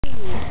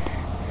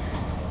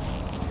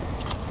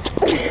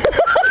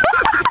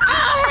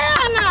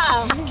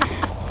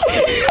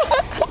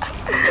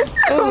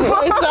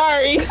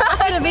Sorry. I'm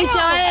finna beat your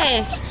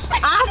ass.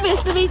 I'm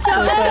finna beat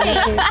your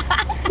ass.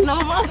 No,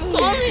 my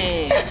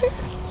sorry.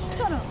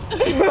 Shut up.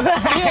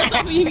 Yeah,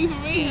 something you need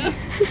for real.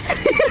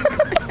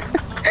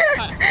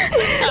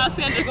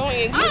 Sandra, go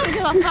in. I don't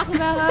give a fuck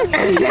about her.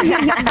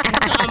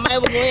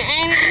 Mabel going,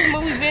 ain't this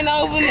movie been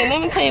over? And let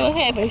me tell you what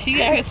happened. She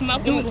got her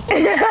smoking with the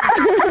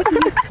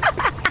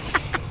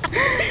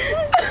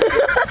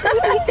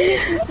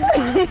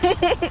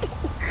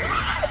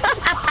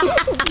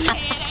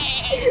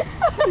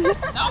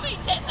Don't be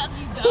chasing us,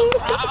 you dumb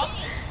frog.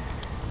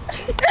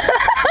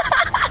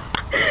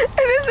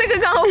 And this nigga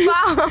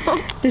gonna fall.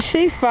 Did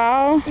she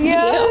fall?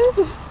 Yeah.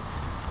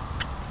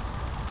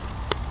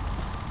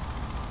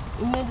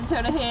 You meant to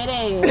turn her head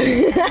ass.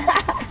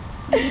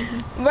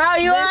 Bro,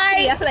 you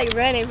alright? I feel like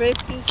running,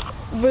 Brewski.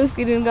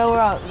 Brewski didn't go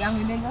wrong. I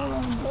mean, didn't go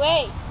wrong.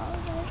 Wait.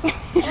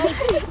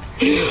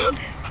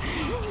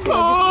 She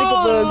got the sticker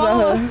bugs on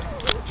her.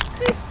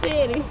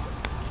 Steady.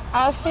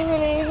 Oh, she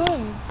really ain't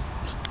hungry.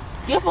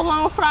 Get a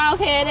long frog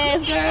head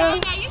ass girl.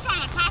 You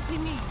trying to copy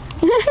me.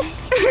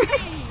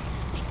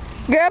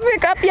 Girl,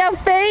 pick up your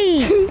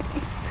feet.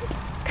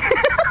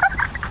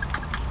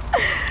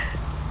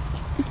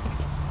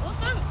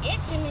 Something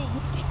itching me.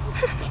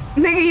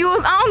 Nigga, you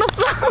was on the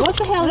floor. What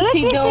the hell is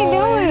she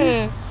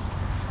doing?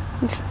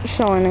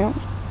 Showing out.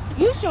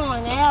 You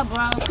showing out,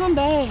 bro. Come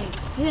back.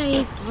 It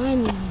ain't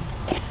funny.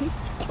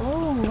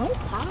 Oh, I'm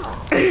tired.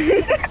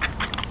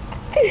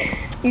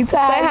 You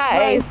tired? Say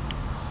hi, Ace.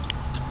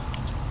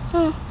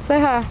 Huh? Say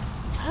hi.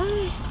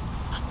 Hi.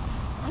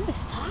 I'm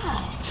just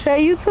tired. Say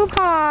you too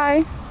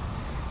high.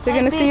 They're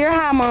gonna see your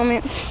high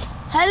moment.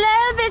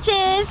 Hello,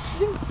 bitches.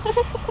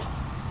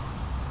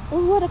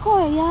 Ooh, what a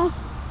car, y'all.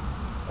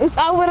 It's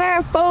over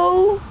there,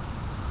 fool.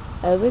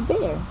 Over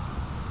there.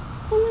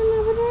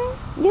 Over there?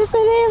 Yes, it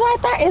is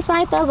right there. It's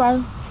right there,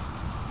 bro.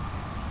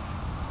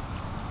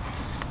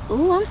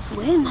 Ooh, I'm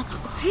sweating like a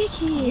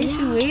crackhead. Yes,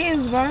 you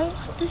is, bro.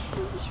 What the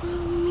hell is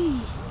wrong with me?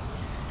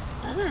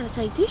 I gotta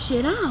take this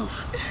shit off.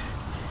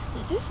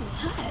 This is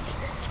hot.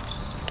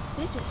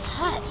 This is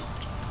hot.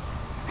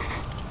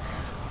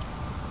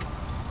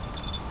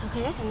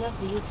 Okay, that's enough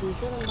for YouTube.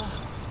 Tell them about.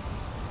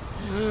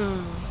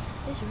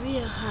 It's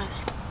real hot.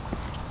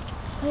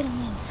 Wait a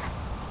minute.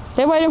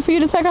 They're waiting for you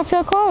to take off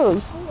your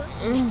clothes.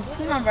 Come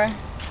on, bro.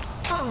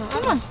 Come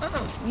on.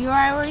 You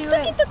alright? Where you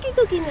at?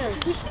 Cookie now.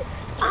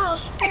 Oh.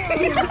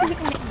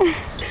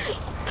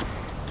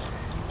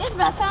 It's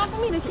about time for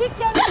me to kick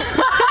your ass.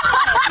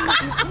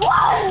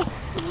 Whoa!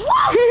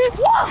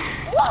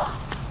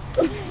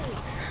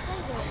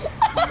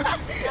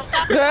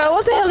 Girl,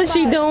 what the hell is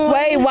she doing?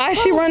 Wait, why is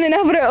she running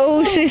over there?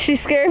 Oh shit, she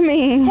scared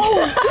me.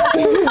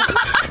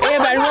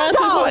 Everybody run to the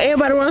corner.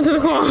 Everybody run to the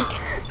corner.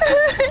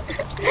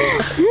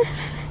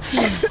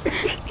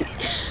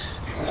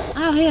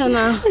 Oh, hell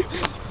no.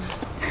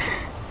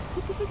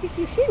 What the fuck is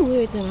she? She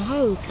weird than a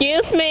hoe.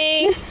 Excuse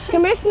me.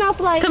 Come here,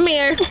 Snowflake. Come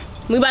here.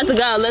 We about to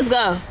go. Let's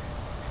go.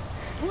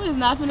 We is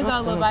not finna go,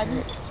 little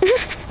baby.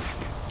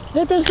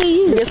 Let them see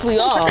you. Yes, we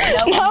are.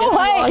 No,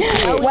 wait.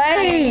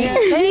 Wait.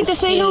 They need to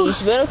see you. You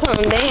better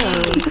calm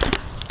down.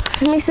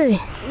 Let me see.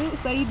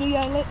 So you do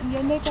your neck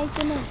like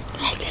that now?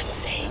 Let them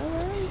see.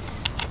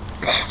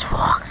 That's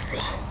Roxy.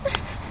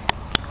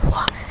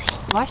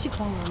 Why she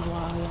climbing on the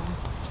wall,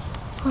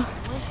 y'all?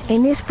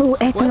 And this fool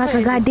acting like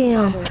a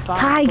goddamn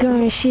tiger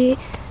and shit.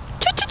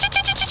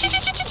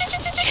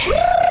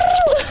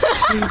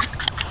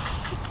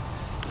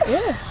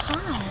 It's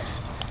hot.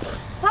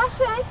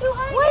 Tasha, ain't you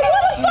hungry? What the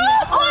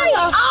fuck are you?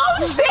 Oh,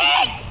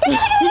 shit!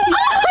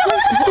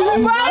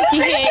 Monkey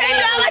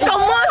head. Like a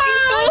monkey.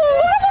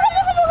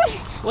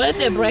 What if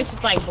that brace is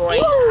like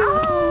brace?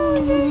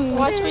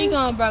 Watch where you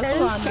going, bro.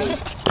 Come on, man.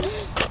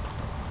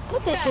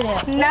 Put that shit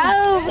out.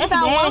 No, That's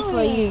bad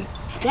for you.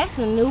 That's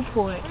a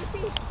Newport.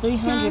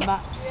 300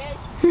 bucks.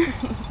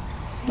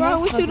 Bro,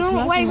 what you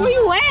doing? Wait, where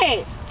you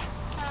at?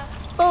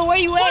 Oh, where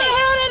you at? Where the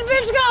hell did that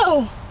bitch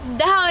go?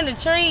 Down in the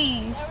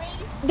trees.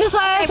 This her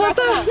ass up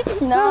there?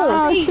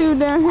 No, shoot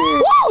down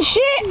here.